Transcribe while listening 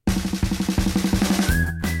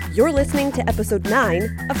You're listening to episode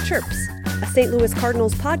 9 of Chirps, a St. Louis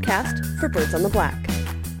Cardinals podcast for Birds on the Black.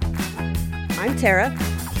 I'm Tara,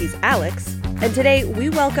 he's Alex, and today we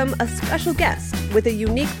welcome a special guest with a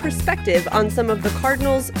unique perspective on some of the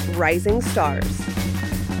Cardinals' rising stars.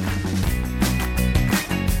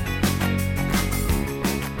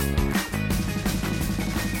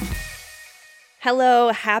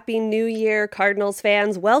 Hello, Happy New Year, Cardinals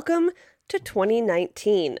fans. Welcome to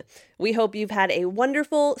 2019. We hope you've had a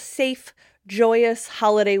wonderful, safe, joyous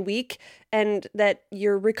holiday week and that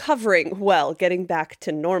you're recovering well, getting back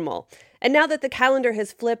to normal. And now that the calendar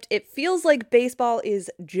has flipped, it feels like baseball is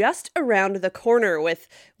just around the corner with,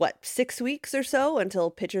 6 weeks or so until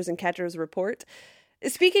pitchers and catchers report?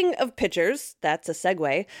 Speaking of pitchers, that's a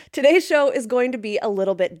segue, today's show is going to be a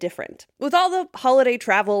little bit different. With all the holiday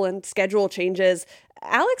travel and schedule changes,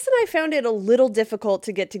 Alex and I found it a little difficult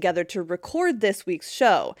to get together to record this week's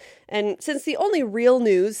show. And since the only real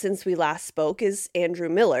news since we last spoke is Andrew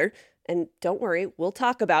Miller, and don't worry, we'll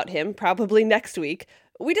talk about him probably next week,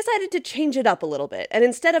 we decided to change it up a little bit. And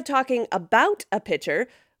instead of talking about a pitcher,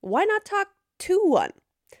 why not talk to one?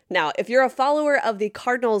 Now, if you're a follower of the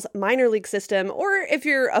Cardinals minor league system, or if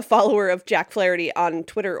you're a follower of Jack Flaherty on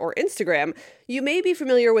Twitter or Instagram, you may be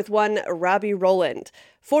familiar with one Robbie Roland,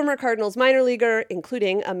 former Cardinals minor leaguer,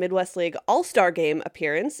 including a Midwest League All-Star Game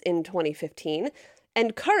appearance in 2015,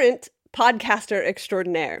 and current podcaster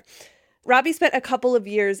extraordinaire. Robbie spent a couple of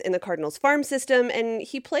years in the Cardinals farm system, and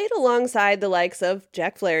he played alongside the likes of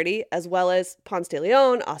Jack Flaherty, as well as Ponce de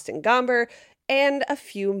Leon, Austin Gomber, and a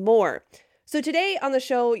few more. So today on the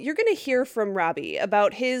show, you're going to hear from Robbie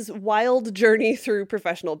about his wild journey through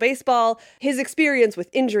professional baseball, his experience with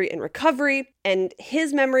injury and recovery, and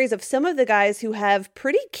his memories of some of the guys who have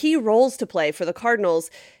pretty key roles to play for the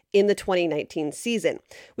Cardinals in the 2019 season.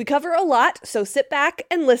 We cover a lot, so sit back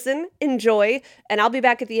and listen, enjoy, and I'll be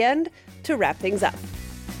back at the end to wrap things up.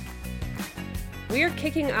 We are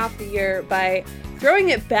kicking off the year by throwing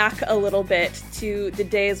it back a little bit to the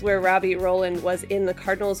days where Robbie Roland was in the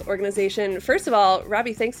Cardinals organization. First of all,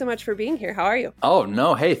 Robbie, thanks so much for being here. How are you? Oh,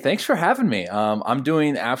 no. Hey, thanks for having me. I'm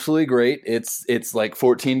doing absolutely great. It's like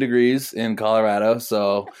 14 degrees in Colorado,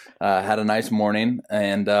 so had a nice morning.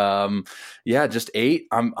 And just ate.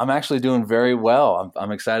 I'm actually doing very well.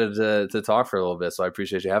 I'm excited to talk for a little bit, so I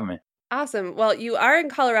appreciate you having me. Awesome. Well, you are in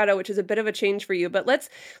Colorado, which is a bit of a change for you, but let's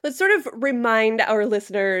sort of remind our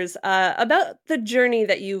listeners about the journey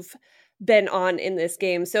that you've been on in this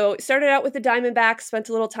game. So started out with the Diamondbacks, spent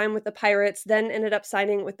a little time with the Pirates, then ended up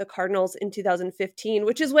signing with the Cardinals in 2015,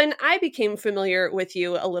 which is when I became familiar with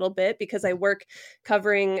you a little bit because I work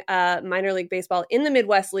covering minor league baseball in the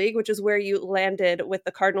Midwest League, which is where you landed with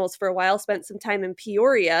the Cardinals for a while, spent some time in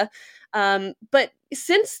Peoria. But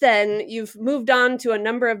since then, you've moved on to a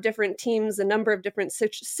number of different teams, a number of different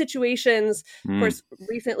situations, of course,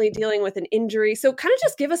 recently dealing with an injury. So kind of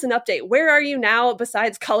just give us an update. Where are you now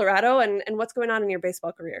besides Colorado and what's going on in your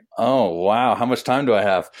baseball career? Oh, wow. How much time do I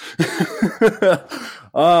have?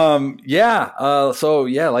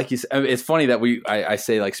 Like you said, it's funny that I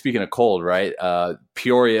say, like, speaking of cold, right?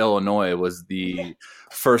 Peoria, Illinois was the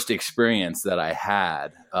first experience that I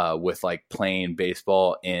had with like playing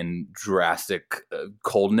baseball in drastic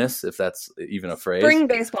coldness, if that's even a phrase. Spring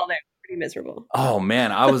baseball there. Miserable. Oh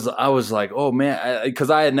man, I was like, oh man, because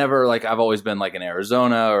I had never, like, I've always been like in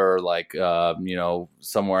Arizona or like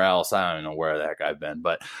somewhere else. I don't know where the heck I've been,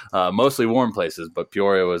 but mostly warm places. But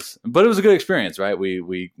Peoria it was a good experience, right?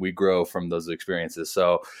 We grow from those experiences.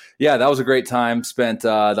 So yeah, that was a great time. Spent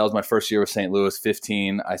that was my first year with St. Louis.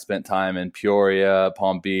 15, I spent time in Peoria,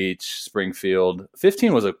 Palm Beach, Springfield.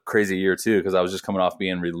 15 was a crazy year too because I was just coming off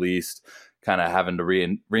being released, kind of having to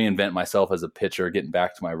reinvent myself as a pitcher, getting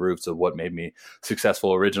back to my roots of what made me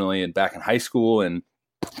successful originally and back in high school, and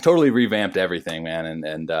totally revamped everything, man.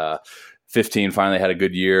 And 15 finally had a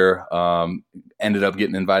good year. Ended up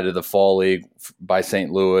getting invited to the Fall League by St.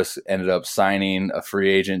 Louis. Ended up signing a free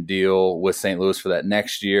agent deal with St. Louis for that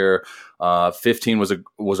next year. 15 was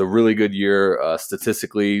a really good year,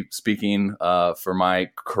 statistically speaking, for my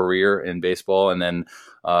career in baseball. And then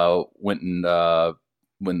went and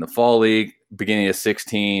win the Fall League, beginning of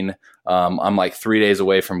 16. I'm like 3 days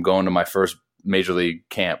away from going to my first major league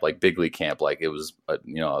camp, like big league camp. Like it was,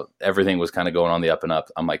 everything was kind of going on the up and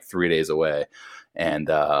up. I'm like 3 days away. And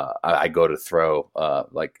I go to throw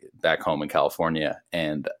like back home in California,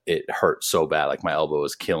 and it hurt so bad. Like my elbow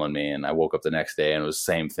was killing me, and I woke up the next day and it was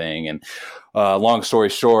the same thing. And long story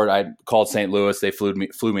short, I called St. Louis. They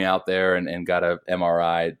flew me out there and got a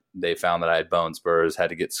MRI. They found that I had bone spurs, had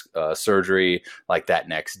to get surgery like that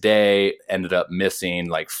next day. Ended up missing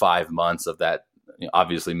like 5 months of that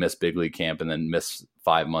obviously missed big league camp and then missed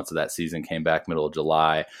 5 months of that season, came back middle of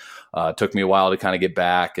July. Took me a while to kind of get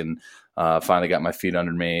back and finally got my feet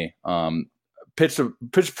under me.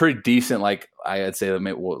 Pitched pretty decent. Like I'd say that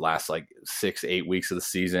last like 6-8 weeks of the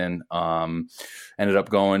season. Ended up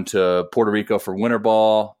going to Puerto Rico for winter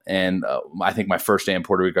ball. And I think my first day in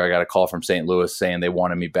Puerto Rico, I got a call from St. Louis saying they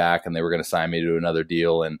wanted me back and they were going to sign me to another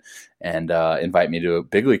deal and invite me to a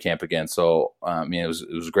big league camp again. So, it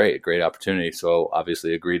was great opportunity. So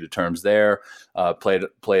obviously agreed to terms there.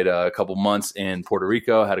 Played a couple months in Puerto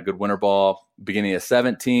Rico, had a good winter ball. Beginning of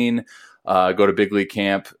 17, go to big league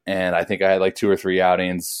camp, and I think I had like 2 or 3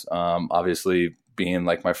 outings. Obviously, being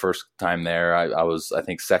like my first time there, I was, I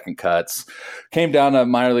think, second cuts. Came down to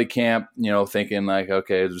minor league camp, thinking like,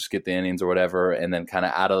 okay, just get the innings or whatever, and then kind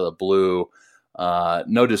of out of the blue.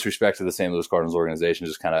 No disrespect to the St. Louis Cardinals organization,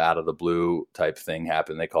 just kind of out of the blue type thing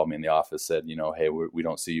happened. They called me in the office, said, hey, we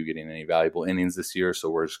don't see you getting any valuable innings this year, so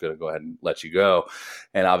we're just going to go ahead and let you go.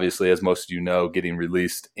 And obviously, as most of you know, getting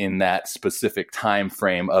released in that specific time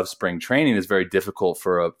frame of spring training is very difficult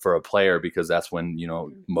for a player, because that's when,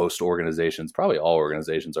 most organizations, probably all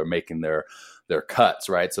organizations, are making their cuts,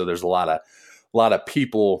 right? So there's a lot of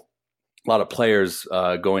people, a lot of players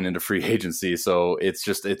going into free agency. So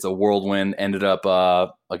it's a whirlwind. Ended up,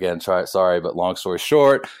 but long story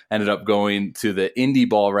short, ended up going to the indie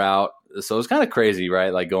ball route. So it's kind of crazy,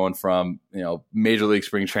 right? Like going from, major league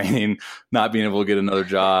spring training, not being able to get another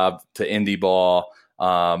job, to indie ball.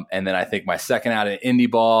 And then I think my second out in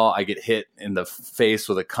indie ball, I get hit in the face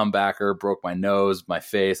with a comebacker, broke my nose, my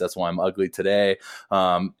face. That's why I'm ugly today.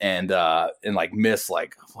 And miss,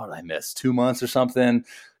 like, what did I miss? 2 months or something.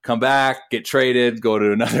 Come back, get traded, go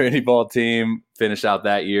to another indie ball team, finish out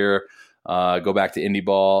that year, go back to indie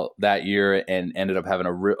ball that year, and ended up having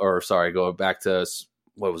go back to,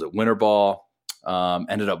 winter ball.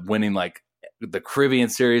 Ended up winning like the Caribbean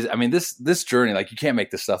Series. I mean, this journey, like, you can't make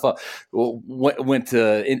this stuff up. Went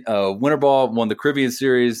to winter ball, won the Caribbean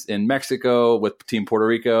Series in Mexico with Team Puerto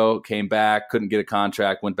Rico, came back, couldn't get a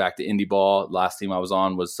contract, went back to indie ball. Last team I was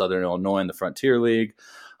on was Southern Illinois in the Frontier League.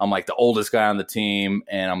 I'm like the oldest guy on the team,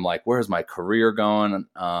 and I'm like, where's my career going?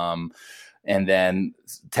 And then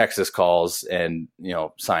Texas calls and,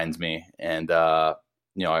 signs me. And, I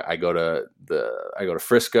go to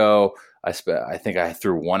Frisco. I think I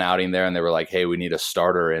threw one outing there, and they were like, hey, we need a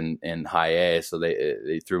starter in high A. So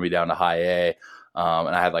they threw me down to high A.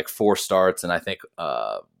 And I had like 4 starts, and I think,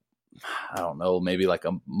 I don't know, maybe like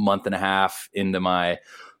a month and a half into my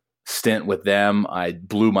stint with them, I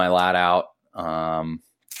blew my lat out.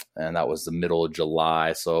 And that was the middle of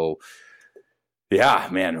July. So yeah,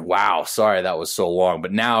 man, wow. Sorry that was so long.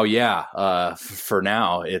 But now, for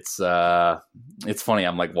now, it's funny.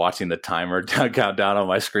 I'm like watching the timer count down on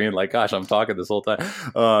my screen. Like, gosh, I'm talking this whole time.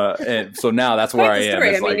 And so now that's where I am.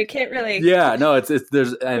 It's you can't really. Yeah, no,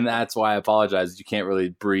 and that's why I apologize. You can't really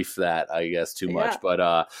brief that, I guess, too much.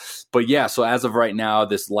 Yeah. But yeah. So as of right now,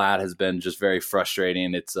 this lat has been just very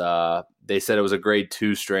frustrating. It's they said it was a grade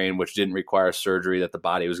 2 strain, which didn't require surgery, that the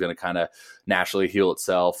body was going to kind of naturally heal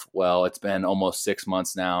itself. Well, it's been almost 6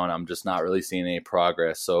 months now, and I'm just not really seeing any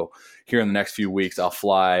progress. So here in the next few weeks, I'll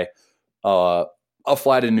fly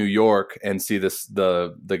to New York and see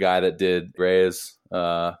the guy that did Ray's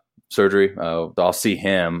surgery. I'll see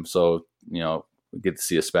him. So, we get to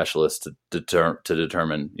see a specialist to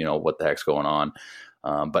determine, what the heck's going on.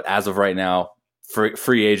 But as of right now,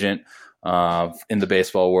 free agent in the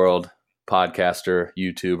baseball world, podcaster,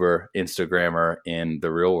 YouTuber, Instagrammer in the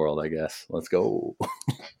real world, I guess. Let's go.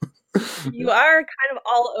 You are kind of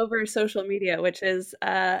all over social media, which is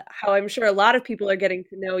how I'm sure a lot of people are getting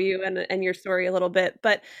to know you and your story a little bit.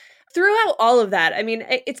 But throughout all of that, I mean,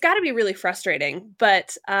 it's got to be really frustrating.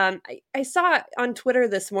 But I saw on Twitter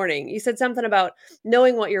this morning, you said something about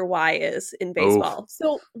knowing what your why is in baseball.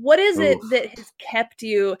 So what is it that has kept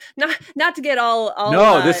you, not to get all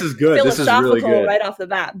no, this is good. This is really good right off the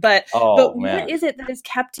bat, but what is it that has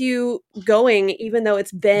kept you going, even though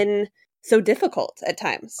it's been so difficult at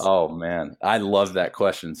times? Oh man, I love that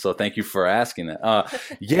question. So thank you for asking that.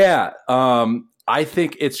 I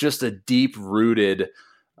think it's just a deep rooted,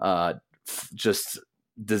 just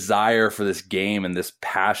desire for this game and this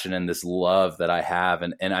passion and this love that I have.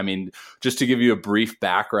 And I mean, just to give you a brief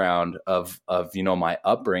background of, my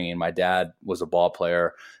upbringing, my dad was a ball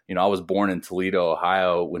player. I was born in Toledo,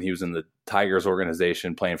 Ohio, when he was in the Tigers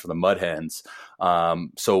organization playing for the Mud Hens.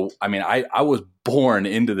 So, I mean, I was born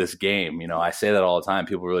into this game. You know, I say that all the time.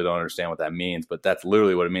 People really don't understand what that means, but that's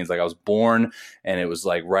literally what it means. Like, I was born, and it was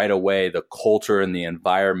like right away, the culture and the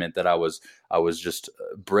environment that I was just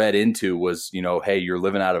bred into was, you know, hey, you're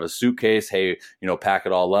living out of a suitcase. Hey, you know, pack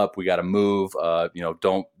it all up. We got to move. You know,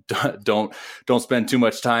 don't spend too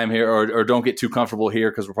much time here, or don't get too comfortable here,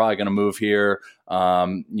 because we're probably going to move here.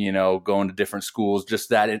 You know, going to different schools, just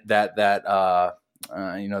that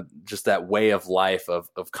you know, just that way of life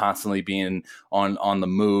of constantly being on the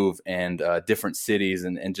move, and different cities,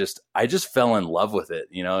 and just, I just fell in love with it.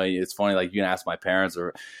 You know, it's funny, like, you can ask my parents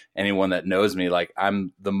or anyone that knows me, like,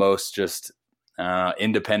 I'm the most just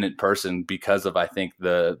independent person because of, I think,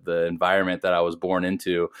 the environment that I was born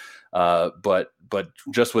into. But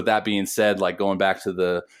just with that being said, like, going back to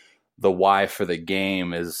the why for the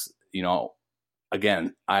game is, you know,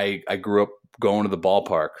 again, I grew up going to the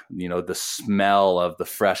ballpark, you know, the smell of the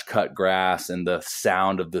fresh cut grass and the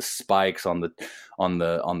sound of the spikes on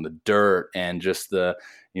the dirt, and just the,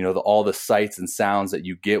 you know, all the sights and sounds that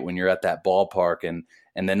you get when you're at that ballpark, and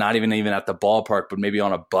then not even at the ballpark, but maybe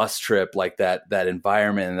on a bus trip, like that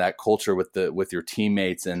environment and that culture with your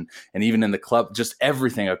teammates, and even in the club, just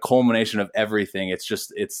everything, a culmination of everything.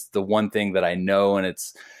 It's the one thing that I know, and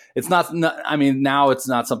it's not, I mean, now it's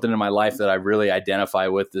not something in my life that I really identify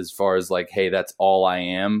with as far as like, hey, that's all I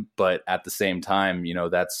am. But at the same time, you know,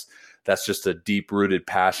 that's just a deep rooted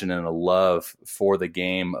passion and a love for the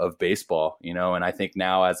game of baseball, you know. And I think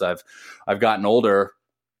now, as I've gotten older,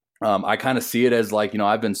 I kind of see it as like, you know,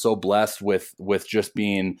 I've been so blessed with just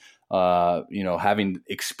being, you know, having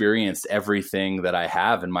experienced everything that I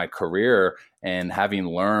have in my career, and having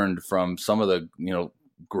learned from some of the, you know,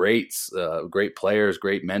 great players,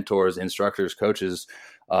 great mentors, instructors, coaches,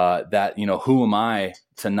 that, you know, who am I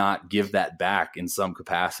to not give that back in some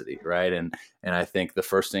capacity, right? And I think the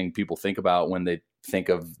first thing people think about when they think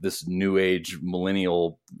of this new age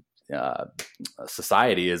millennial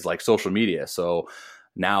society is like social media. So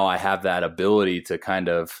now I have that ability to kind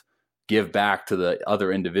of give back to the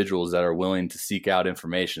other individuals that are willing to seek out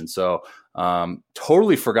information. So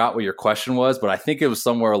totally forgot what your question was, but I think it was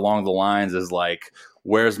somewhere along the lines is like,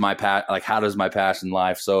 where's my like, how does my passion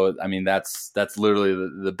lie? So, I mean, that's literally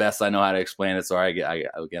the best I know how to explain it. So I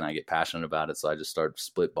get passionate about it. So I just start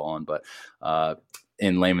spitballing, but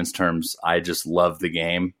in layman's terms, I just love the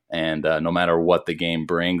game. And no matter what the game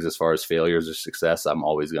brings, as far as failures or success, I'm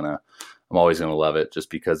always going to love it, just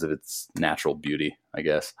because of its natural beauty, I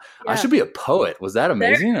guess. Yeah. I should be a poet. Was that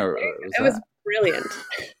amazing? It was brilliant.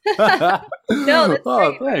 No, that's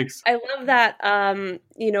great. Thanks. I love that.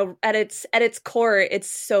 You know, at its core, it's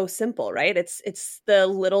so simple, right? It's the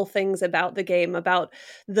little things about the game, about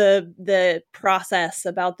the process,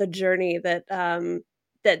 about the journey that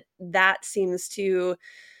seems to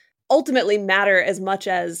ultimately matter as much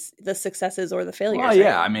as the successes or the failures. Well,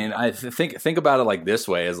 yeah. Right? I mean, I think about it like this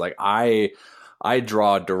way: is like I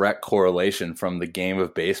draw a direct correlation from the game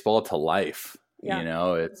of baseball to life. Yeah. You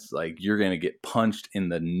know, it's like, you're going to get punched in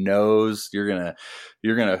the nose. You're going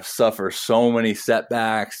to suffer so many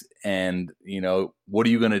setbacks, and, you know, what are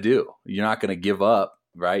you going to do? You're not going to give up,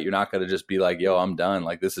 right? You're not going to just be like, yo, I'm done.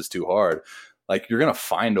 Like, this is too hard. Like, you're going to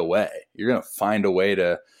find a way. You're going to find a way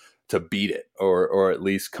to beat it, or at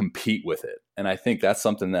least compete with it. And I think that's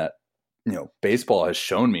something that, you know, baseball has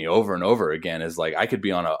shown me over and over again, is like, I could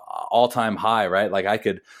be on a all-time high, right? Like, I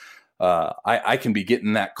could, I can be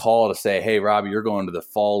getting that call to say, hey, Robbie, you're going to the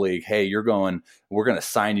fall league. Hey, we're going to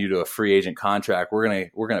sign you to a free agent contract. We're going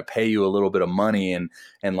to pay you a little bit of money, and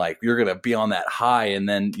like, you're going to be on that high. And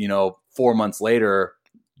then, you know, 4 months later,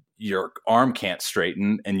 your arm can't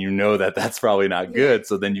straighten, and you know that that's probably not good.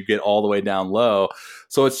 So then you get all the way down low.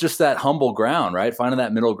 So it's just that humble ground, right? Finding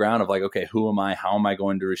that middle ground of like, okay, who am I? How am I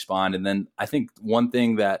going to respond? And then I think one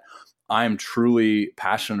thing that I'm truly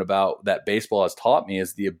passionate about that baseball has taught me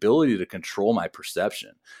is the ability to control my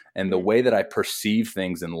perception, and the way that I perceive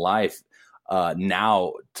things in life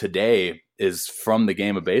now today is from the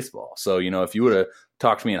game of baseball. So, you know, if you would have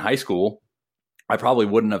talked to me in high school, I probably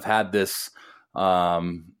wouldn't have had this,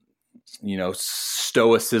 you know,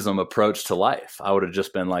 stoicism approach to life. I would have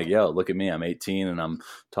just been like, yo, look at me. I'm 18 and I'm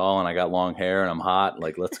tall and I got long hair and I'm hot.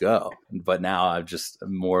 Like, let's go. But now I'm just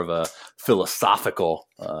more of a philosophical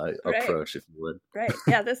approach, if you would. Right.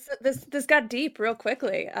 Yeah. This got deep real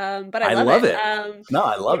quickly. But I love it. No,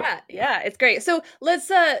 I love it. Yeah. It's great. So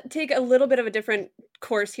let's take a little bit of a different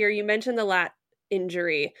course here. You mentioned the lat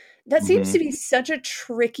injury. That seems to be such a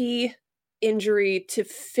tricky injury to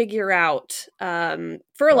figure out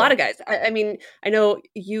for a lot of guys. I mean, I know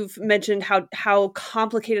you've mentioned how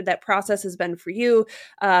complicated that process has been for you.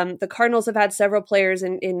 The Cardinals have had several players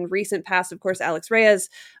in recent past, of course, Alex Reyes,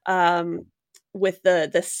 with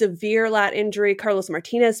the severe lat injury. Carlos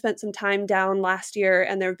Martinez spent some time down last year,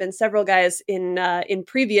 and there have been several guys in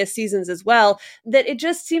previous seasons as well, that it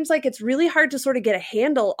just seems like it's really hard to sort of get a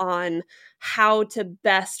handle on how to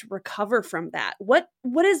best recover from that. What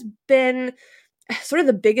has been sort of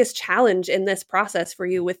the biggest challenge in this process for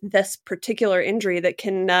you with this particular injury that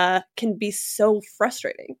can be so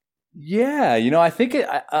frustrating? Yeah, I think it,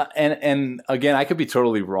 and again, I could be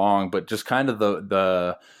totally wrong, but just kind of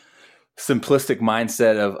the simplistic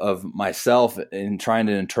mindset of myself in trying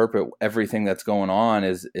to interpret everything that's going on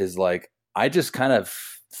is like, I just kind of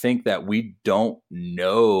think that we don't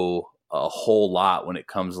know a whole lot when it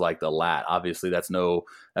comes like the lat. Obviously that's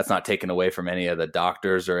not taken away from any of the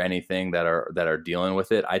doctors or anything that are dealing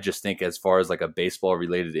with it. I just think as far as like a baseball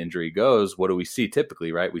related injury goes, what do we see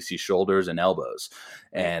typically, right? We see shoulders and elbows.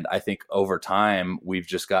 And I think over time we've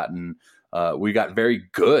just gotten we got very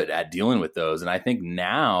good at dealing with those. And I think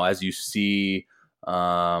now as you see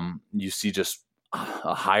just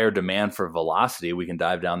a higher demand for velocity, we can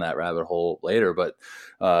dive down that rabbit hole later, but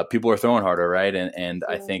people are throwing harder, right? And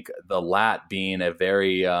I think the lat being a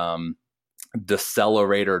very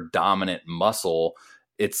decelerator dominant muscle,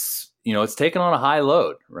 it's taken on a high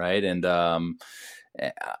load, right? And I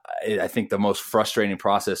think the most frustrating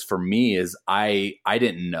process for me is I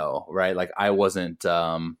didn't know, right? Like I wasn't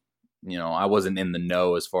I wasn't in the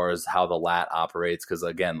know as far as how the lat operates. Cause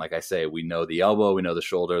again, like I say, we know the elbow, we know the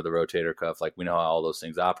shoulder, the rotator cuff, like we know how all those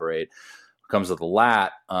things operate. When it comes to the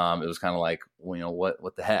lat, it was kind of like, well,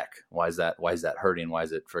 what the heck? Why is that hurting? Why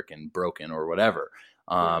is it freaking broken or whatever?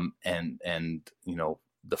 And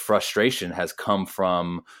the frustration has come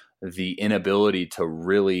from the inability to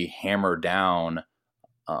really hammer down,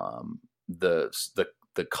 the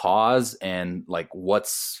cause and like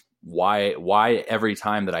why every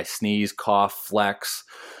time that I sneeze, cough, flex,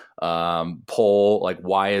 pull, like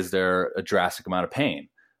why is there a drastic amount of pain?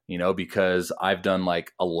 Because I've done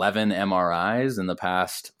like 11 MRIs in the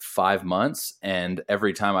past 5 months, and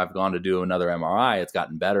every time I've gone to do another MRI, it's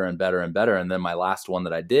gotten better and better and better. And then my last one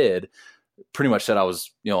that I did pretty much said I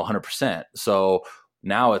was 100%. So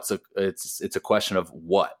now it's a question of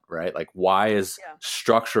what, right? Like why is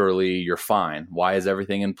structurally you're fine? Why is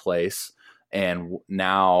everything in place? And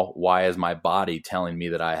now why is my body telling me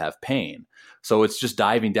that I have pain? So it's just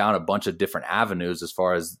diving down a bunch of different avenues as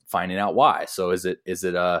far as finding out why. So is it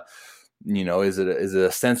a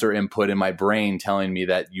sensor input in my brain telling me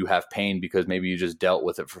that you have pain because maybe you just dealt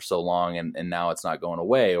with it for so long and now it's not going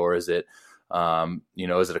away? Or is it,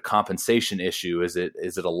 is it a compensation issue? Is it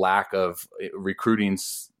a lack of recruiting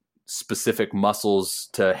specific muscles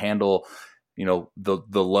to handle, the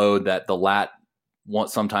load that the lat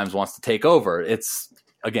sometimes wants to take over? It's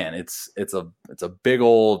a big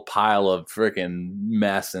old pile of freaking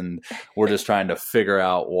mess, and we're just trying to figure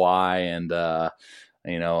out why. And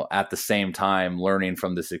at the same time, learning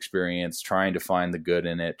from this experience, trying to find the good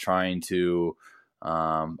in it, trying to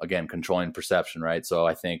controlling perception, right? So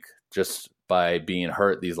I think just by being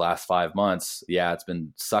hurt these last 5 months, it's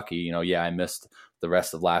been sucky. I missed the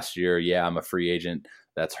rest of last year. I'm a free agent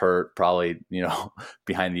that's hurt, probably,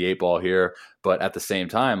 behind the 8 ball here. But at the same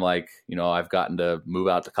time, I've gotten to move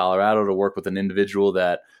out to Colorado to work with an individual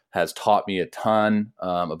that has taught me a ton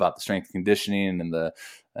about the strength and conditioning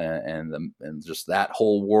and just that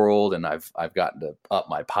whole world. And I've gotten to up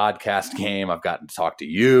my podcast game. I've gotten to talk to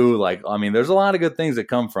you. There's a lot of good things that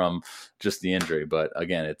come from just the injury. But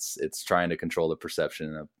again, it's trying to control the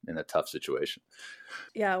perception in a tough situation.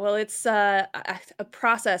 Yeah, well, it's a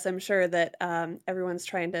process, I'm sure, that everyone's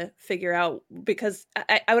trying to figure out, because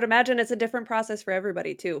I would imagine it's a different process for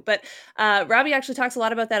everybody too. But Robbie actually talks a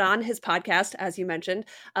lot about that on his podcast, as you mentioned.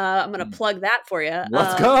 I'm going to plug that for you.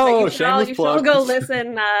 Let's go. You should all go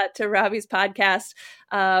listen to Robbie's podcast.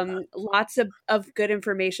 Lots of good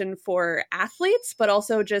information for athletes, but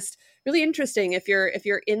also just really interesting if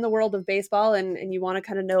you're in the world of baseball and you want to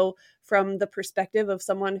kind of know from the perspective of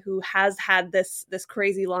someone who has had this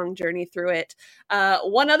crazy long journey through it.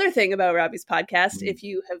 One other thing about Robbie's podcast, if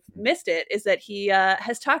you have missed it, is that he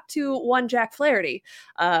has talked to one Jack Flaherty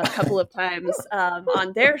a couple of times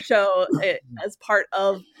on their show as part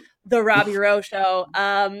of the Robbie Rowe Show.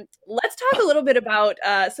 Let's talk a little bit about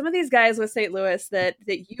some of these guys with St. Louis that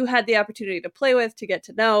you had the opportunity to play with, to get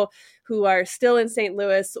to know, who are still in St.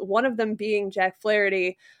 Louis, one of them being Jack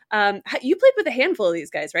Flaherty. You played with a handful of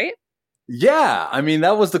these guys, right? Yeah.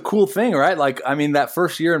 That was the cool thing, right? That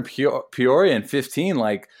first year in Peoria in 15,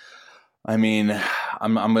 I mean,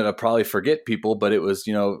 I'm going to probably forget people, but it was,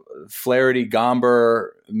 Flaherty, Gomber,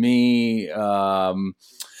 me,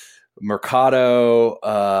 Mercado.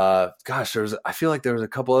 I feel like there was a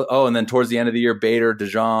couple and then towards the end of the year, Bader,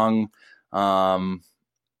 DeJong,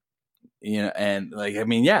 and like, I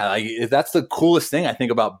mean, yeah, like that's the coolest thing I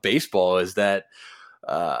think about baseball is that,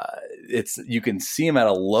 you can see them at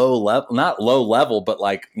a low level, not low level, but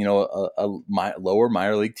like, lower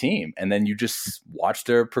minor league team. And then you just watch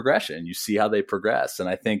their progression. You see how they progress. And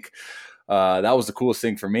I think, that was the coolest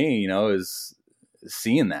thing for me, is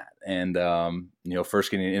seeing that. And,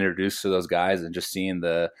 first getting introduced to those guys and just seeing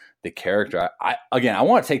the character. I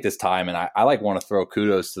want to take this time and I want to throw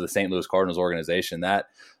kudos to the St. Louis Cardinals organization. That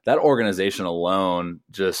organization alone,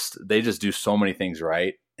 they just do so many things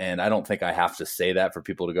right. And I don't think I have to say that for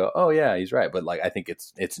people to go, oh yeah, he's right. But like, I think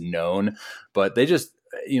it's known, but they just,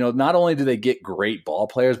 not only do they get great ball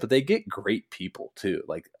players, but they get great people too.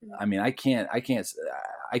 Like, I mean, I can't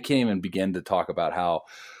even begin to talk about how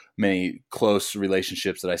many close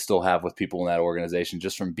relationships that I still have with people in that organization,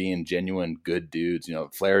 just from being genuine good dudes,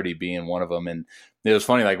 Flaherty being one of them. And it was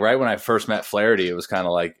funny, like right when I first met Flaherty, it was kind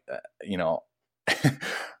of like,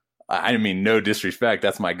 I mean, no disrespect.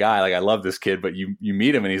 That's my guy. Like, I love this kid, but you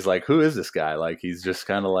meet him and he's like, who is this guy? Like, he's just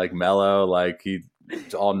kind of like mellow, like he's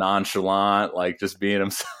all nonchalant, like just being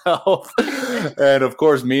himself. And of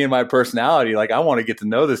course, me and my personality, like I want to get to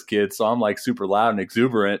know this kid. So I'm like super loud and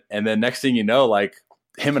exuberant. And then next thing you know, like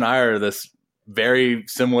him and I are this very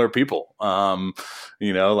similar people.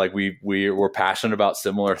 Like we're passionate about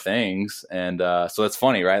similar things. And so it's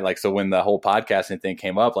funny, right? Like, so when the whole podcasting thing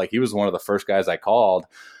came up, like he was one of the first guys I called.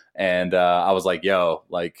 And I was like, yo,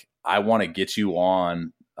 like, I want to get you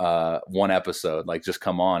on one episode, like just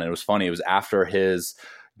come on. And it was funny. It was after his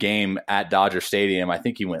game at Dodger Stadium. I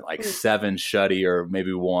think he went like 7 shutty or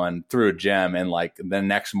maybe 1 through a gem. And like the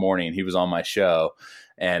next morning he was on my show.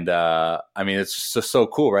 And I mean, it's just so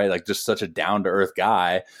cool, right? Like just such a down to earth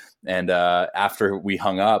guy. And after we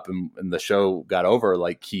hung up and the show got over,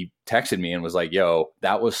 like he texted me and was like, yo,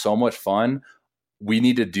 that was so much fun. We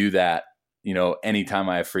need to do that, anytime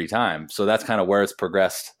I have free time. So that's kind of where it's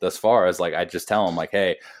progressed thus far, is like, I just tell him like,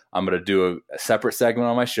 hey, I'm going to do a separate segment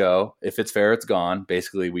on my show. If it's fair, it's gone.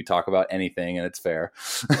 Basically, we talk about anything and it's fair.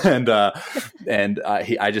 and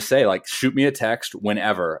I just say like, shoot me a text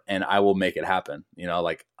whenever, and I will make it happen.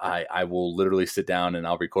 Like I will literally sit down and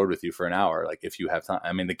I'll record with you for an hour. Like if you have time.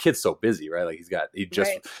 I mean, the kid's so busy, right? Like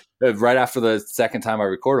right after the second time I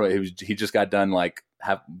recorded, he just got done like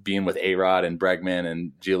being with A-Rod and Bregman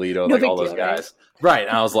and Giolito, like all those guys. Right.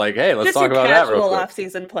 And I was like, hey, let's talk about that real quick.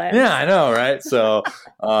 Off-season plan. Yeah, I know. Right. So,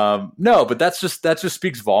 no, but that just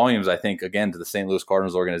speaks volumes, I think, again, to the St. Louis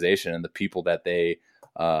Cardinals organization and the people that they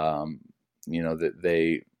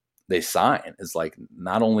sign. Is like,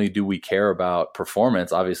 not only do we care about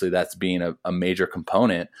performance, obviously that's being a major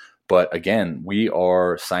component, but again, we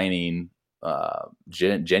are signing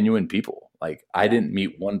genuine people. Like I didn't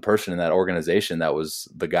meet one person in that organization that was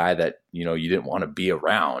the guy that, you didn't want to be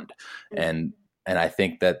around. And I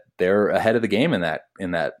think that they're ahead of the game in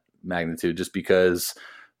that magnitude, just because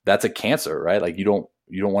that's a cancer, right? Like you don't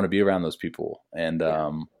want to be around those people. And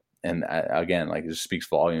again, like it just speaks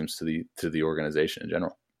volumes to the organization in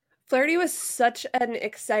general. Flaherty was such an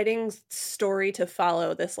exciting story to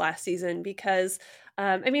follow this last season because,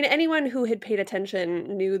 anyone who had paid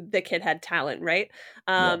attention knew the kid had talent, right?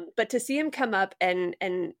 But to see him come up and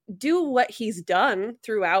do what he's done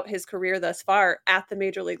throughout his career thus far at the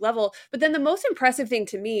major league level. But then the most impressive thing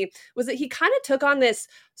to me was that he kind of took on this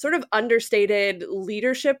sort of understated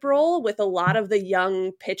leadership role with a lot of the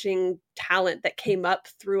young pitching talent that came up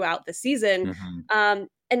throughout the season. Mm-hmm.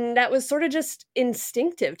 And that was sort of just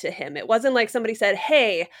instinctive to him. It wasn't like somebody said,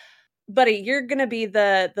 hey, buddy, you're going to be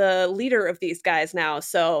the leader of these guys now,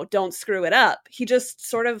 so don't screw it up. He just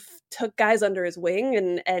sort of took guys under his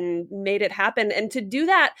wing and made it happen. And to do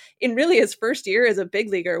that in really his first year as a big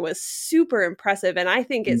leaguer was super impressive. And I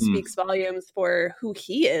think it speaks volumes for who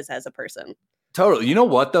he is as a person. Totally. You know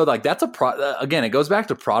what though? Like that's again, it goes back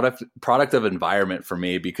to product of environment for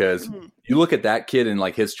me, because you look at that kid and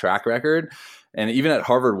like his track record, and even at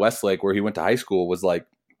Harvard Westlake where he went to high school, was like,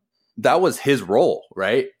 that was his role,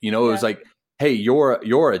 right? It was like, hey, you're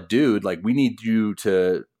a dude, like we need you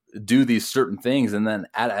to do these certain things. And then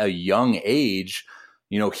at a young age,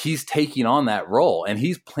 he's taking on that role, and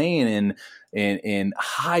he's playing in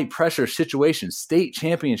high pressure situations, state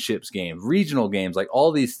championships games, regional games, like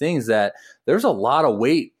all these things that there's a lot of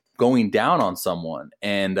weight going down on someone.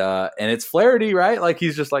 And it's Flaherty, right? Like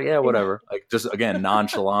he's just like, yeah, whatever. Like just again,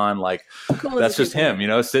 nonchalant, like Cool that's just him, you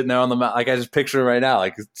know, sitting there on the mound. Like I just picture him right now,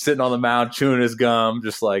 like sitting on the mound, chewing his gum,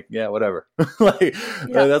 just like, yeah, whatever. Like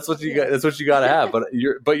that's what you got. That's what you got to have.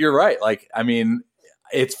 But you're right. Like, I mean,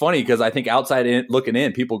 it's funny because I think outside in, looking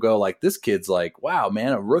in, people go like, this kid's like, wow,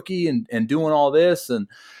 man, a rookie and doing all this.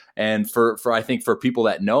 And for I think for people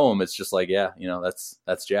that know him, it's just like, yeah, you know,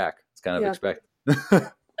 that's Jack. It's kind of expected.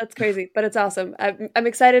 That's crazy, but it's awesome. I'm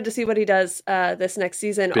excited to see what he does this next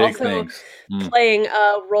season. Big also, things. Playing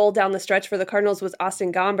a role down the stretch for the Cardinals was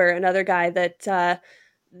Austin Gomber, another guy that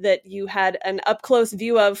you had an up close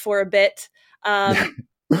view of for a bit.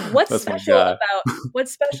 What's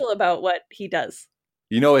special about what he does?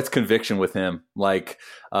 You know, it's conviction with him. Like,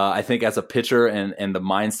 I think as a pitcher and the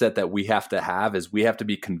mindset that we have to have is we have to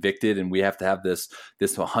be convicted and we have to have this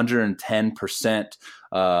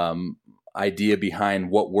 110% idea behind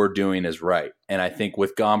what we're doing is right. And I think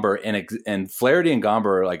with Gomber and Flaherty and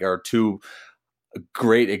Gomber are two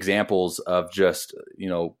great examples of just, you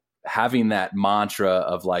know, having that mantra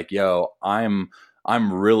of like, yo, I'm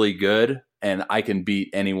really good and I can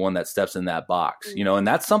beat anyone that steps in that box, you know, and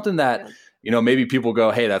that's something that, you know, maybe people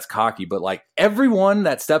go, hey, that's cocky, but like everyone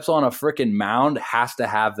that steps on a freaking mound has to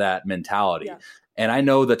have that mentality. Yeah. And I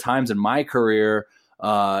know the times in my career,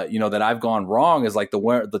 you know, that I've gone wrong is like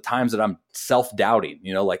the times that I'm self-doubting,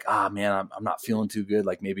 you know, like, man, I'm not feeling too good.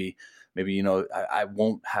 Like maybe, you know, I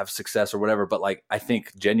won't have success or whatever. But like, I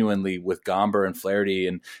think genuinely with Gomber and Flaherty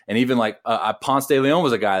and even like Ponce de Leon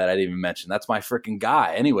was a guy that I didn't even mention. That's my freaking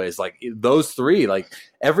guy. Anyways, like those three, like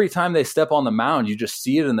every time they step on the mound, you just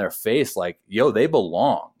see it in their face. Like, yo, they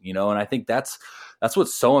belong, you know? And I think that's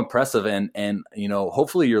what's so impressive. And, you know,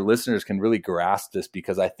 hopefully your listeners can really grasp this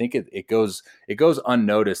because I think it goes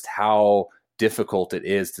unnoticed how difficult it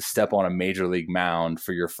is to step on a major league mound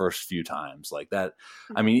for your first few times like that.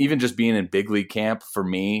 I mean, even just being in big league camp for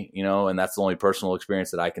me, you know, and that's the only personal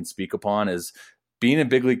experience that I can speak upon is being in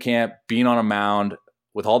big league camp, being on a mound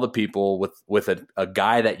with all the people with a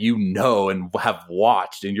guy that, you know, and have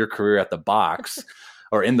watched in your career at the box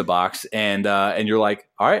or in the box. And you're like,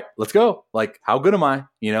 all right, let's go. Like, how good am I?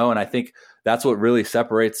 You know? And I think that's what really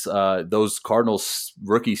separates those Cardinals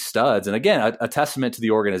rookie studs. And again, a testament to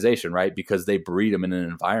the organization, right? Because they breed them in an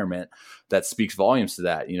environment that speaks volumes to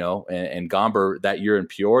that, you know, and Gomber that year in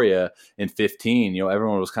Peoria in 15, you know,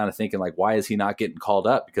 everyone was kind of thinking like, why is he not getting called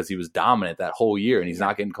up? Because he was dominant that whole year and he's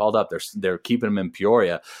not getting called up. They're keeping him in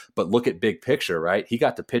Peoria, but look at big picture, right? He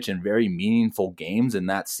got to pitch in very meaningful games in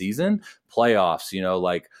that season, playoffs, you know,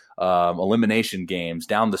 like elimination games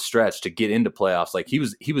down the stretch to get into playoffs. Like he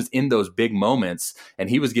was in those big moments and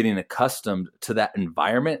he was getting accustomed to that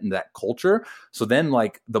environment and that culture. So then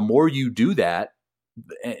like the more you do that,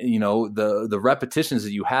 you know, the repetitions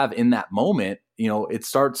that you have in that moment, you know, it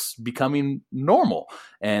starts becoming normal.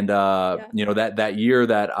 And, you know, that year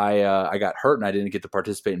that I got hurt and I didn't get to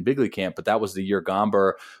participate in big league camp, but that was the year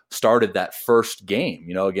Gomber started that first game,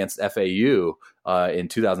 you know, against FAU in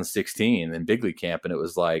 2016 in big league camp. And it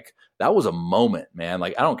was like, that was a moment, man.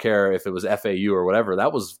 Like, I don't care if it was FAU or whatever.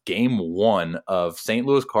 That was game one of St.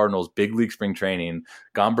 Louis Cardinals big league spring training.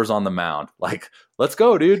 Gomber's on the mound. Like, let's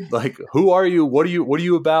go, dude. Like, who are you? What are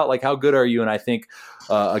you about? Like, how good are you? And I think,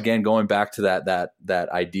 again, going back to that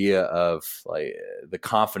idea of like the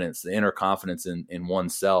confidence, the inner confidence in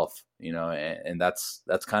oneself, you know, and that's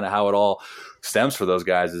kind of how it all stems for those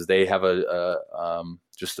guys is they have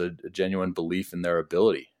just a genuine belief in their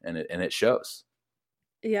ability and it shows.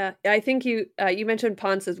 Yeah, I think you mentioned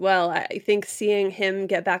Ponce as well. I think seeing him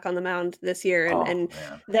get back on the mound this year and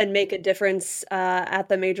then make a difference at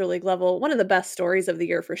the major league level, one of the best stories of the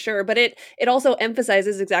year for sure. But it also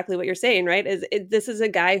emphasizes exactly what you're saying, right? This is a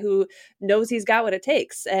guy who knows he's got what it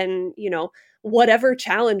takes, and you know whatever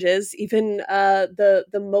challenges, even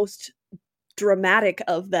the most dramatic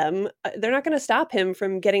of them, they're not going to stop him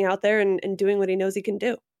from getting out there and doing what he knows he can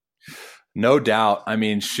do. No doubt. I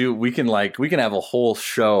mean, shoot, we can have a whole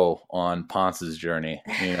show on Ponce's journey.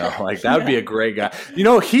 You know, like that would be a great guy. You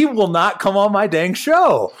know, he will not come on my dang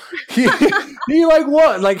show. He like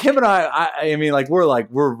what? Like him and I mean, like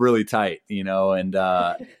we're really tight, you know,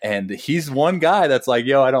 and he's one guy that's like,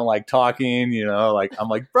 yo, I don't like talking, you know, like I'm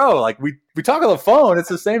like, bro, like we talk on the phone, it's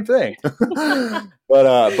the same thing.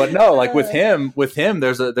 But no, like with him,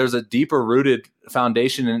 there's a deeper rooted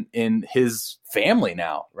foundation in his family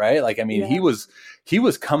now, right? Like, I mean, he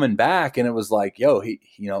was coming back and it was like, yo, he,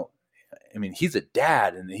 you know, I mean, he's a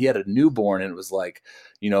dad and he had a newborn and it was like,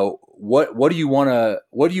 you know, what do you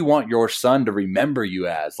want your son to remember you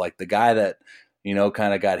as? Like the guy that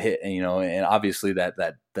kind of got hit, and obviously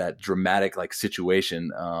that dramatic like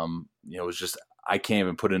situation, was just, I can't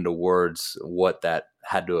even put into words what that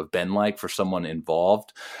had to have been like for someone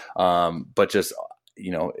involved. But just,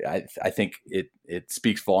 I think it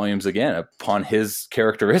speaks volumes again upon his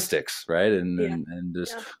characteristics, right? And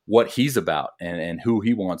just what he's about and who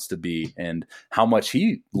he wants to be and how much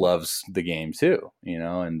he loves the game too,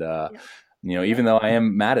 even though I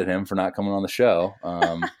am mad at him for not coming on the show.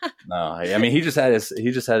 No, I mean, he just had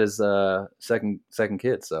his second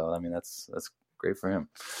kid. So, I mean, that's great for him.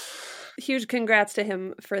 Huge congrats to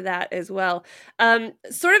him for that as well.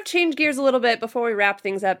 Sort of change gears a little bit before we wrap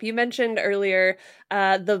things up. You mentioned earlier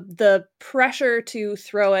the pressure to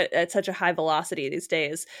throw it at such a high velocity these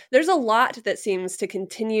days. There's a lot that seems to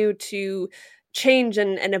continue to change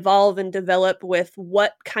and evolve and develop with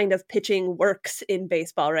what kind of pitching works in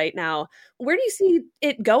baseball right now. Where do you see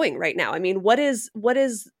it going right now? I mean, what is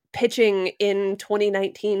pitching in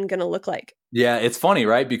 2019 going to look like? Yeah, it's funny,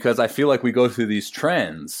 right? Because I feel like we go through these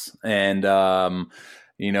trends and,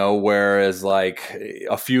 whereas like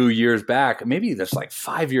a few years back, maybe just like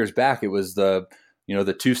 5 years back, it was the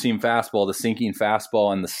two-seam fastball, the sinking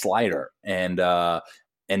fastball and the slider. And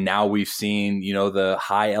now we've seen, the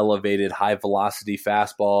high elevated, high velocity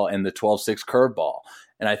fastball and the 12-6 curveball.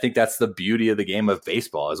 And I think that's the beauty of the game of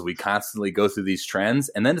baseball is we constantly go through these trends.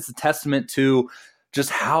 And then it's a testament to just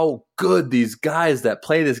how good these guys that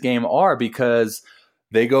play this game are because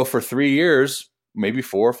they go for 3 years, maybe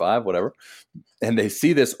 4 or 5, whatever, and they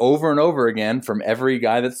see this over and over again from every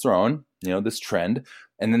guy that's thrown, this trend,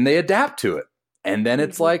 and then they adapt to it. And then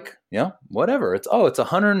it's like, whatever. It's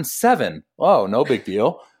 107. Oh, no big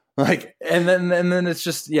deal. Like, and then it's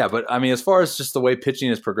just, yeah. But I mean, as far as just the way pitching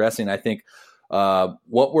is progressing, I think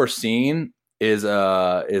what we're seeing is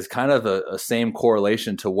kind of a same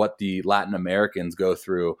correlation to what the Latin Americans go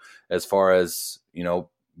through as far as,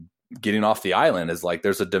 getting off the island is like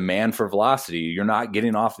there's a demand for velocity. You're not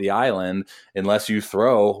getting off the island unless you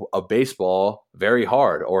throw a baseball very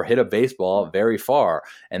hard or hit a baseball very far.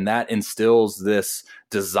 And that instills this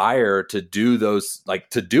desire to do those,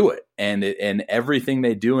 like to do it. And everything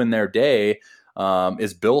they do in their day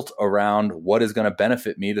is built around what is going to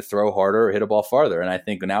benefit me to throw harder or hit a ball farther. And I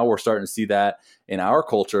think now we're starting to see that in our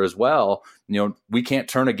culture as well. We can't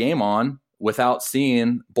turn a game on without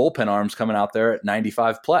seeing bullpen arms coming out there at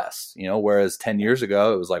 95 plus, whereas 10 years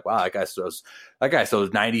ago, it was like, wow, that guy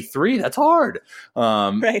throws 93. That's hard.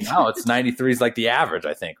 Right. Now it's 93 is like the average,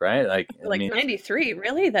 I think, right? Like 93,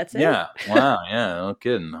 really? That's it? Yeah. Wow. Yeah. No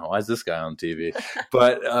kidding. Why is this guy on TV?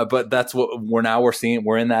 But that's what we're seeing.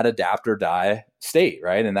 We're in that adapt or die state.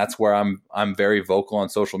 Right. And that's where I'm very vocal on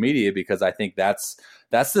social media because I think that's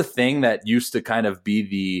the thing that used to kind of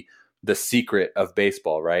be the secret of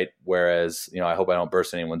baseball, right? Whereas, I hope I don't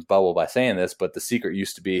burst anyone's bubble by saying this, but the secret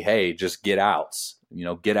used to be, hey, just get outs,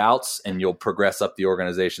 get outs and you'll progress up the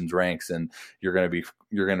organization's ranks and you're going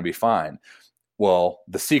to be fine. Well,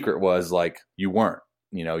 the secret was like, you weren't,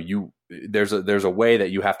 there's a way that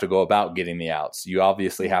you have to go about getting the outs. You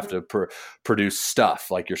obviously have to produce stuff,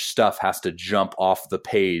 like your stuff has to jump off the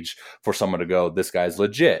page for someone to go, this guy's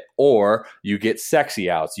legit, or you get sexy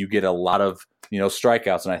outs. You get a lot of,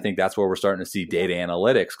 strikeouts. And I think that's where we're starting to see data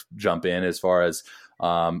analytics jump in as far as,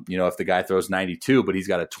 if the guy throws 92, but he's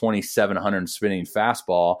got a 2,700 spinning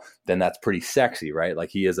fastball, then that's pretty sexy, right? Like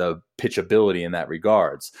he has a pitchability in that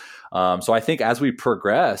regards. So I think as we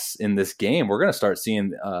progress in this game, we're going to start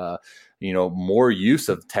seeing, more use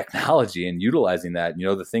of technology and utilizing that,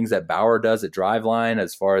 the things that Bauer does at Driveline,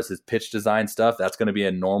 as far as his pitch design stuff, that's going to be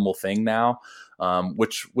a normal thing now.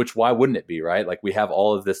 Which why wouldn't it be, right? Like we have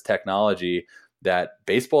all of this technology that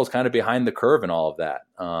baseball is kind of behind the curve in all of that.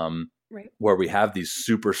 Right. Where we have these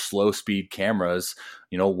super slow speed cameras,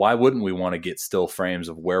 why wouldn't we want to get still frames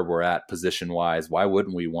of where we're at position wise? Why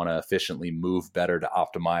wouldn't we want to efficiently move better to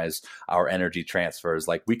optimize our energy transfers?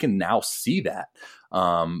 Like we can now see that,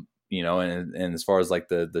 and as far as like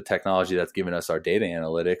the technology that's given us our data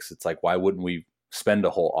analytics, it's like, why wouldn't we spend a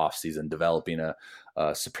whole off season developing a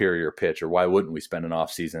superior pitch, or why wouldn't we spend an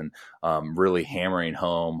off season really hammering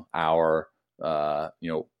home our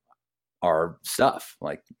stuff?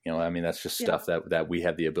 Like, that's just stuff that we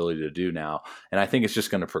have the ability to do now. And I think it's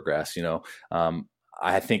just going to progress,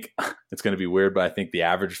 I think it's going to be weird, but I think the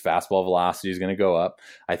average fastball velocity is going to go up.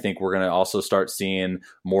 I think we're going to also start seeing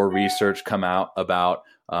more research come out about,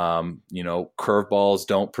 curveballs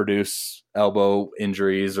don't produce elbow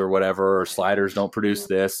injuries or whatever, or sliders don't produce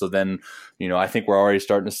this. So then, I think we're already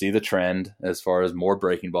starting to see the trend as far as more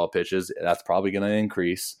breaking ball pitches. That's probably going to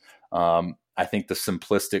increase. I think the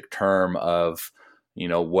simplistic term of,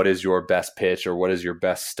 what is your best pitch or what is your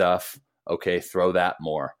best stuff okay, throw that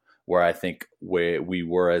more. Where I think we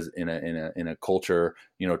were as in a culture,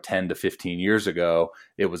 10 to 15 years ago,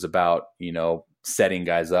 it was about, setting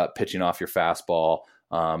guys up, pitching off your fastball,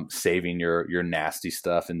 saving your nasty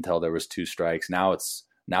stuff until there was 2 strikes. Now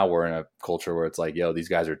we're in a culture where it's like, yo, these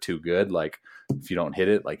guys are too good. Like if you don't hit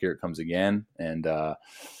it, like here it comes again. And,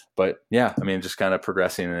 but yeah, I mean, just kind of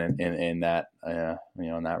progressing in that,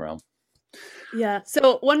 in that realm. Yeah.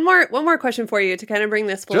 So one more question for you to kind of bring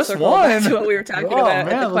this full Just circle back to what we were talking about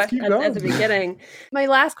at the beginning. My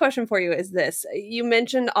last question for you is this. You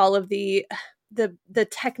mentioned all of the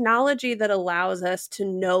technology that allows us to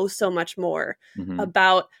know so much more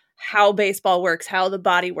about how baseball works, how the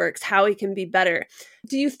body works, how it can be better.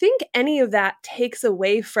 Do you think any of that takes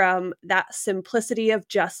away from that simplicity of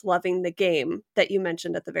just loving the game that you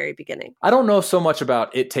mentioned at the very beginning? I don't know so much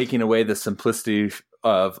about it taking away the simplicity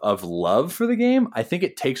of love for the game. I think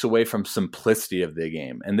it takes away from simplicity of the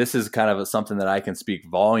game. And this is kind of something that I can speak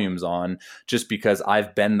volumes on just because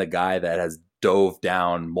I've been the guy that has dove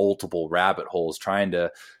down multiple rabbit holes trying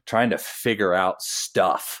to figure out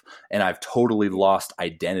stuff, and I've totally lost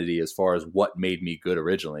identity as far as what made me good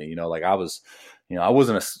originally. Like I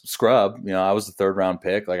wasn't a scrub. I was the 3rd round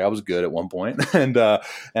pick. Like I was good at one point, and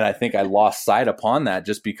I think I lost sight upon that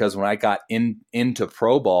just because when I got into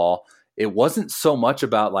pro ball, it wasn't so much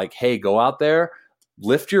about like, hey, go out there,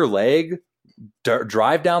 lift your leg,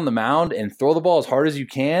 drive down the mound, and throw the ball as hard as you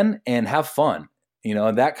can and have fun.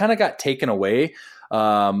 That kind of got taken away.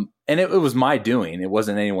 And it was my doing. It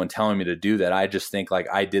wasn't anyone telling me to do that. I just think like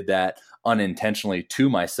I did that unintentionally to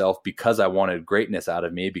myself because I wanted greatness out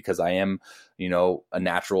of me, because I am, a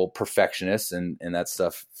natural perfectionist, and that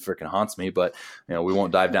stuff freaking haunts me. But, we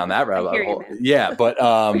won't dive down that rabbit hole. Yeah. But,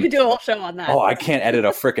 we could do a whole show on that. Oh, I can't edit a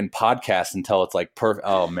freaking podcast until it's like perfect.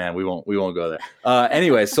 Oh man, we won't go there.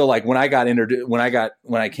 Anyway, so like when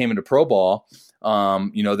I came into pro ball,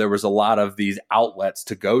 there was a lot of these outlets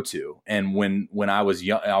to go to. And when I was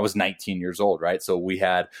young, I was 19 years old, right? So we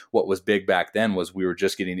had, what was big back then was we were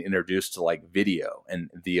just getting introduced to like video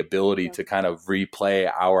and the ability to kind of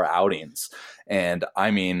replay our outings. And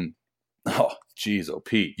I mean, oh, geez, oh,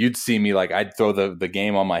 Pete, you'd see me like I'd throw the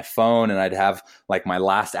game on my phone and I'd have like my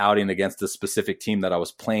last outing against a specific team that I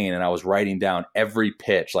was playing, and I was writing down every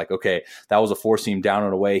pitch. Like, okay, that was a 4-seam down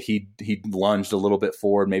and away. He lunged a little bit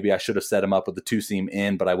forward. Maybe I should have set him up with a 2-seam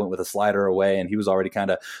in, but I went with a slider away, and he was already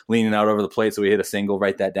kind of leaning out over the plate. So we hit a single,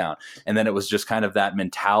 write that down. And then it was just kind of that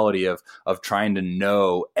mentality of trying to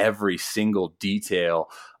know every single detail.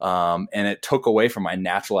 And it took away from my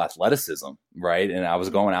natural athleticism, right? And I was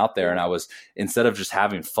going out there and I was, instead of just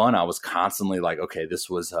having fun, I was constantly like, okay, this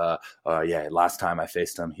was, last time I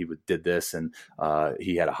faced him, he did this, and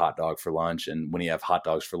he had a hot dog for lunch. And when you have hot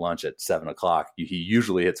dogs for lunch at 7:00, he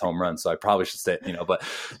usually hits home runs. So I probably should say, but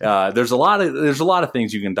there's a lot of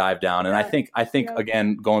things you can dive down. And I think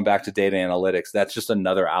again, going back to data analytics, that's just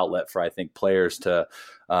another outlet for, I think, players to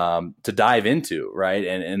dive into, right?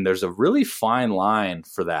 And there's a really fine line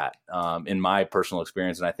for that, in my personal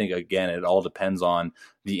experience. And I think, again, it all depends on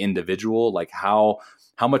the individual, like how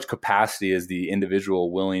much capacity is the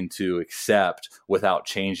individual willing to accept without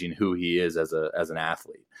changing who he is as an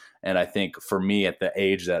athlete. And I think for me, at the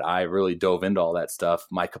age that I really dove into all that stuff,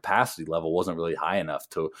 my capacity level wasn't really high enough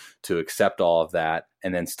to accept all of that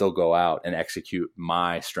and then still go out and execute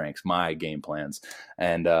my strengths, my game plans.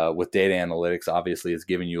 And with data analytics, obviously, it's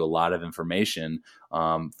giving you a lot of information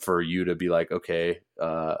for you to be like, okay,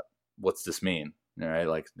 what's this mean? All right,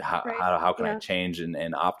 like how can I change and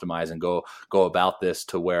optimize and go about this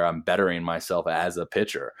to where I'm bettering myself as a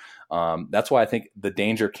pitcher? That's why I think the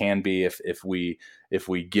danger can be if we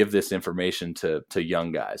give this information to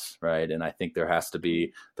young guys, right? And I think there has to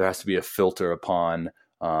be a filter upon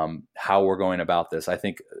how we're going about this. I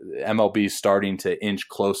think MLB is starting to inch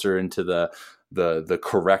closer into the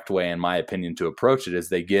correct way, in my opinion, to approach it. Is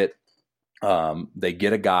they get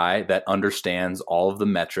a guy that understands all of the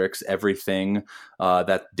metrics, everything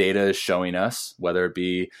that data is showing us, whether it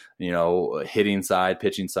be, hitting side,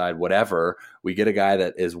 pitching side, whatever. We get a guy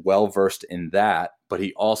that is well-versed in that, but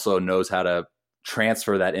he also knows how to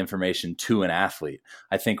transfer that information to an athlete.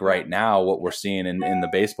 I think right now what we're seeing in the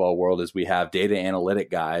baseball world is we have data analytic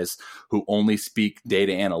guys who only speak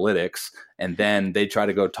data analytics, and then they try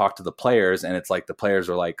to go talk to the players, and it's like the players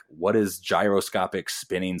are like, what is gyroscopic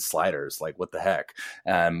spinning sliders? Like, what the heck?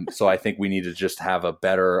 So I think we need to just have a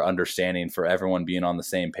better understanding for everyone being on the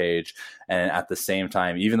same page. And at the same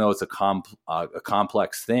time, even though it's a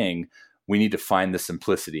complex thing, we need to find the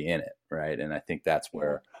simplicity in it, right? And I think that's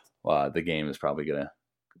where the game is probably going to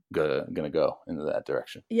going to go into that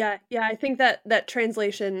direction. Yeah. I think that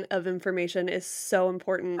translation of information is so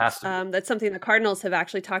important. That's something the Cardinals have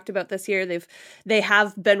actually talked about this year. They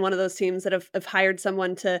have been one of those teams that have hired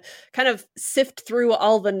someone to kind of sift through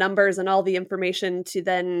all the numbers and all the information to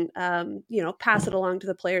then pass it along to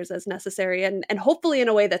the players as necessary, and hopefully in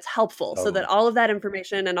a way that's helpful, so that all of that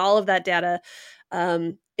information and all of that data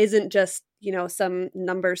isn't just some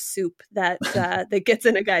number soup that that gets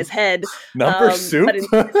in a guy's head. Number soup?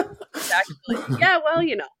 Exactly. Yeah, well,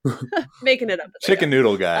 making it up. Chicken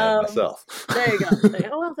noodle guy myself. There you go.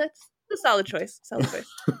 Well, that's a solid choice.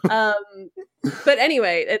 But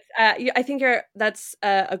anyway, it's I think that's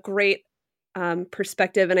a great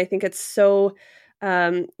perspective, and I think it's so.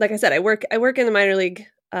 Like I said, I work in the minor league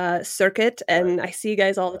circuit, and I see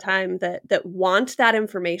guys all the time that want that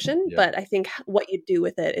information, but I think what you do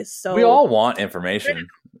with it is so. We all want information,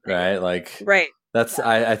 right? Like, right. That's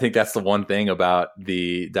I think that's the one thing about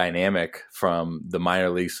the dynamic from the minor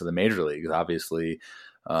leagues to the major leagues. Obviously,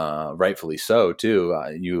 rightfully so too.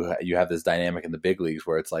 You have this dynamic in the big leagues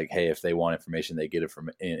where it's like, hey, if they want information, they get it from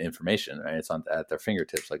information, right? It's at their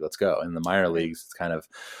fingertips. Like, let's go. In the minor leagues, it's kind of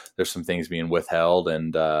there's some things being withheld,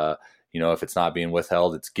 and if it's not being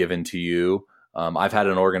withheld, it's given to you. I've had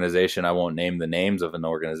an organization, I won't name the names of an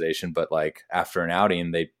organization, but like after an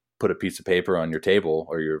outing, they put a piece of paper on your table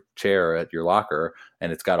or your chair at your locker,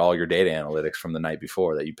 and it's got all your data analytics from the night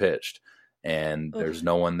before that you pitched. And there's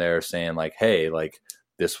no one there saying like, hey, like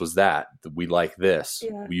this was that. We like this.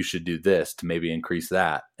 Yeah. You should do this to maybe increase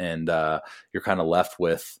that. And you're kind of left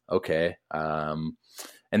with, okay.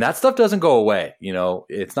 And that stuff doesn't go away.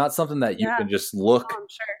 It's not something that you can just look. Oh, I'm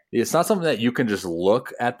sure. It's not something that you can just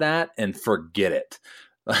look at that and forget it.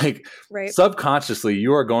 Like subconsciously,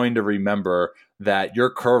 you are going to remember that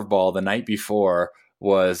your curveball the night before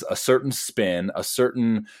was a certain spin, a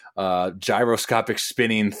certain gyroscopic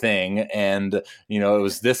spinning thing. And, it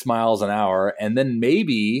was this miles an hour. And then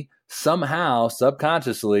maybe somehow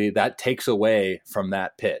subconsciously that takes away from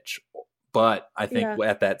that pitch. But I think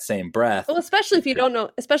at that same breath, well, especially if you don't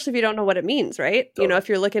know what it means, right? Totally. If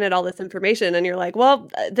you're looking at all this information and you're like, well,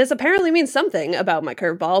 this apparently means something about my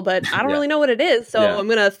curveball, but I don't really know what it is. So I'm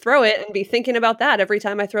going to throw it and be thinking about that every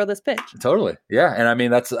time I throw this pitch. Totally. Yeah. And I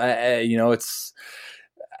mean, that's, it's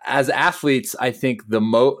as athletes, I think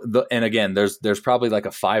and again, there's probably like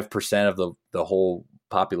a 5% of the whole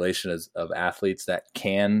population of athletes that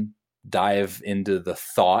can dive into the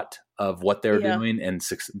thought of what they're doing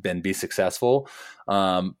and be successful.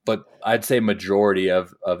 But I'd say majority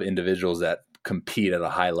of individuals that compete at a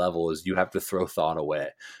high level is you have to throw thought away.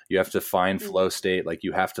 You have to find flow state. Like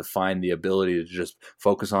you have to find the ability to just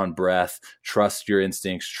focus on breath, trust your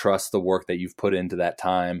instincts, trust the work that you've put into that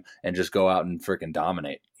time, and just go out and freaking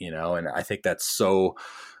dominate, And I think that's so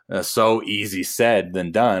easy said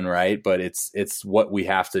than done, right? But it's what we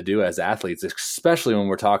have to do as athletes, especially when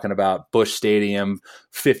we're talking about Busch Stadium,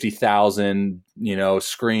 50,000,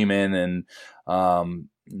 screaming, and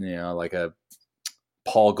like a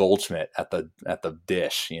Paul Goldschmidt at the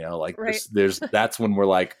dish, that's when we're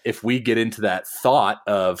like, if we get into that thought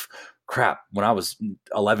of, crap, when I was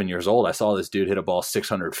 11 years old, I saw this dude hit a ball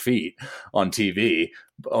 600 feet on TV.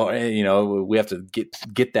 We have to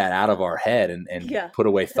get that out of our head and put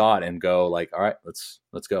away thought and go like, all right,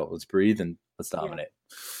 let's go, let's breathe and let's dominate.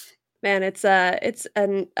 Man, it's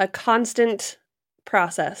a constant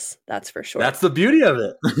process. That's for sure. That's the beauty of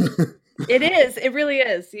it. It is. It really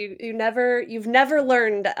is. You've never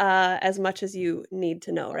learned as much as you need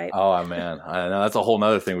to know, right? Oh man, I know that's a whole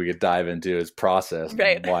nother thing we could dive into is process.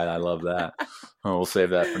 Right. Why I love that. We'll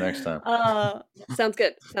save that for next time. Sounds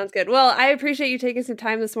good. Well, I appreciate you taking some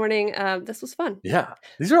time this morning. This was fun. Yeah,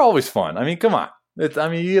 these are always fun. I mean, come on. You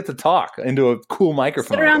get to talk into a cool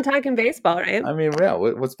microphone. Sit around talking baseball, right? I mean, yeah.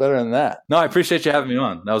 What's better than that? No, I appreciate you having me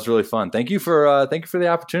on. That was really fun. Thank you for the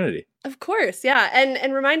opportunity. Of course, yeah,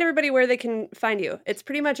 and remind everybody where they can find you. It's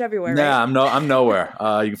pretty much everywhere. Yeah, right? I'm nowhere.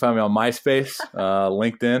 You can find me on MySpace,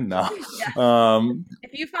 LinkedIn. No,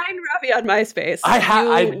 if you find Ravi on MySpace,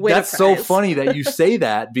 that's so funny that you say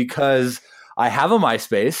that because I have a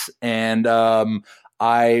MySpace, and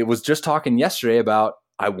I was just talking yesterday about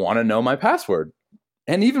I want to know my password.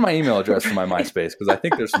 And even my email address for my MySpace, because I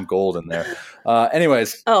think there's some gold in there.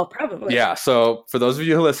 Anyways. Oh, probably. Yeah. So for those of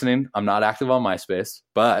you who are listening, I'm not active on MySpace,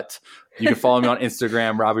 but You can follow me on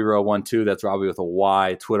Instagram, Robbie Rowe 12. That's Robbie with a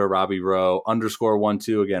Y. Twitter, Robbie Rowe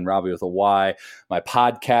 _12. Again, Robbie with a Y. My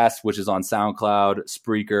podcast, which is on SoundCloud,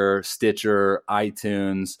 Spreaker, Stitcher,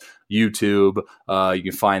 iTunes, YouTube. You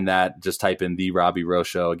can find that. Just type in The Robbie Rowe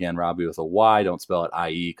Show. Again, Robbie with a Y. Don't spell it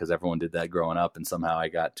IE, because everyone did that growing up, and somehow I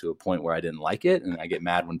got to a point where I didn't like it, and I get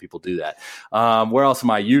mad when people do that. Where else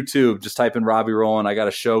am I? YouTube. Just type in Robbie Rowland. I got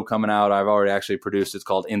a show coming out. I've already actually produced. It's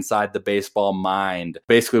called Inside the Baseball Mind.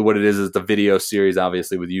 Basically what it is the video series,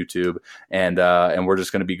 obviously, with YouTube. And we're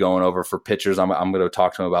just going to be going over for pitchers. I'm going to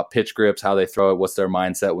talk to them about pitch grips, how they throw it, what's their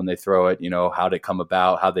mindset when they throw it, how they come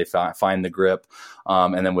about, how they find the grip.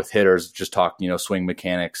 And then with hitters, just talk, swing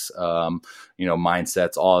mechanics,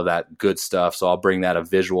 mindsets, all of that good stuff. So I'll bring that a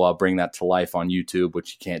visual. I'll bring that to life on YouTube,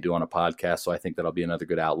 which you can't do on a podcast. So I think that'll be another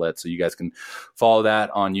good outlet. So you guys can follow that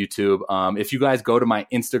on YouTube. If you guys go to my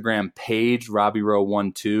Instagram page, Robbie Rowe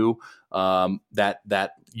 12, that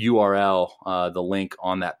URL, the link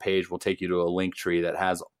on that page will take you to a link tree that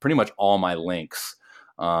has pretty much all my links.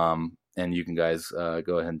 And you can guys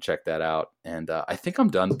go ahead and check that out. And I think I'm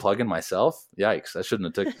done plugging myself. Yikes! I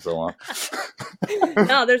shouldn't have taken so long.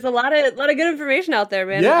 No, there's a lot of good information out there,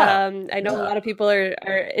 man. Yeah. I know a lot of people are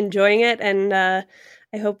enjoying it, and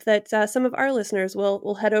I hope that some of our listeners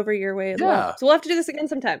will head over your way as well. So we'll have to do this again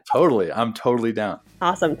sometime. Totally, I'm totally down.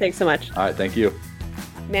 Awesome! Thanks so much. All right, thank you.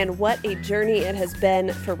 Man, what a journey it has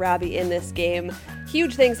been for Robbie in this game.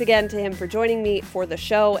 Huge thanks again to him for joining me for the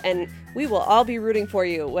show, and we will all be rooting for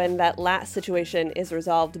you when that last situation is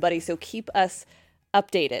resolved, buddy, so keep us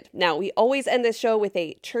updated. Now, we always end this show with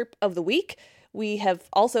a chirp of the week. We have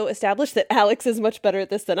also established that Alex is much better at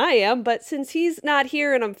this than I am, but since he's not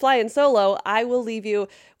here and I'm flying solo, I will leave you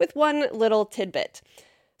with one little tidbit.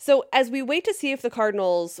 So as we wait to see if the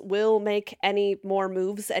Cardinals will make any more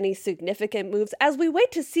moves, any significant moves, as we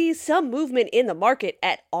wait to see some movement in the market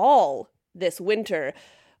at all this winter,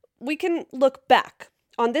 we can look back.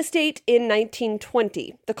 On this date in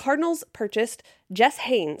 1920, the Cardinals purchased Jess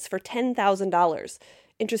Haynes for $10,000.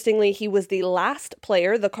 Interestingly, he was the last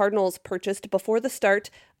player the Cardinals purchased before the start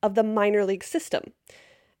of the minor league system.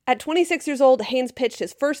 At 26 years old, Haynes pitched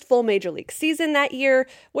his first full major league season that year,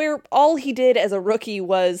 where all he did as a rookie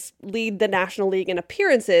was lead the National League in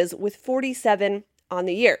appearances with 47 on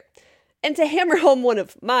the year. And to hammer home one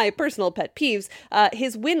of my personal pet peeves,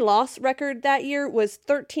 his win-loss record that year was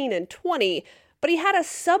 13-20, but he had a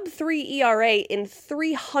sub-3 ERA in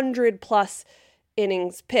 300-plus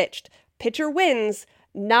innings pitched. Pitcher wins,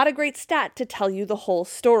 not a great stat to tell you the whole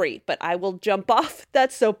story, but I will jump off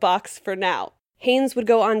that soapbox for now. Haynes would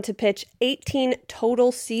go on to pitch 18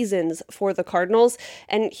 total seasons for the Cardinals,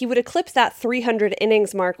 and he would eclipse that 300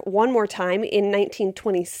 innings mark one more time in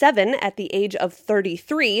 1927 at the age of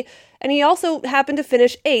 33, and he also happened to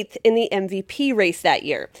finish 8th in the MVP race that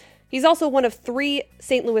year. He's also one of 3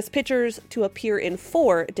 St. Louis pitchers to appear in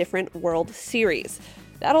 4 different World Series.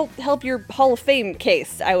 That'll help your Hall of Fame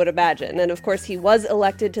case, I would imagine. And of course, he was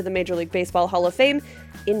elected to the Major League Baseball Hall of Fame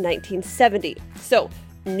in 1970. So,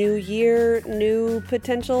 new year, new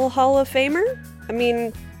potential Hall of Famer? I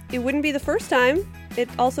mean, it wouldn't be the first time. It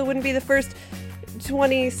also wouldn't be the first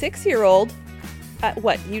 26-year-old.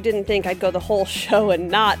 What, you didn't think I'd go the whole show and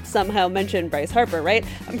not somehow mention Bryce Harper, right?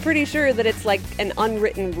 I'm pretty sure that it's like an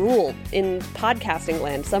unwritten rule in podcasting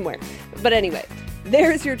land somewhere. But anyway,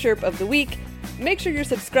 there's your chirp of the week. Make sure you're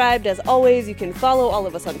subscribed. As always, you can follow all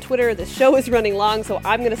of us on Twitter. This show is running long, so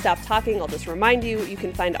I'm going to stop talking. I'll just remind you, you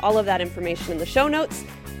can find all of that information in the show notes.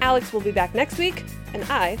 Alex will be back next week, and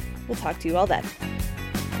I will talk to you all then.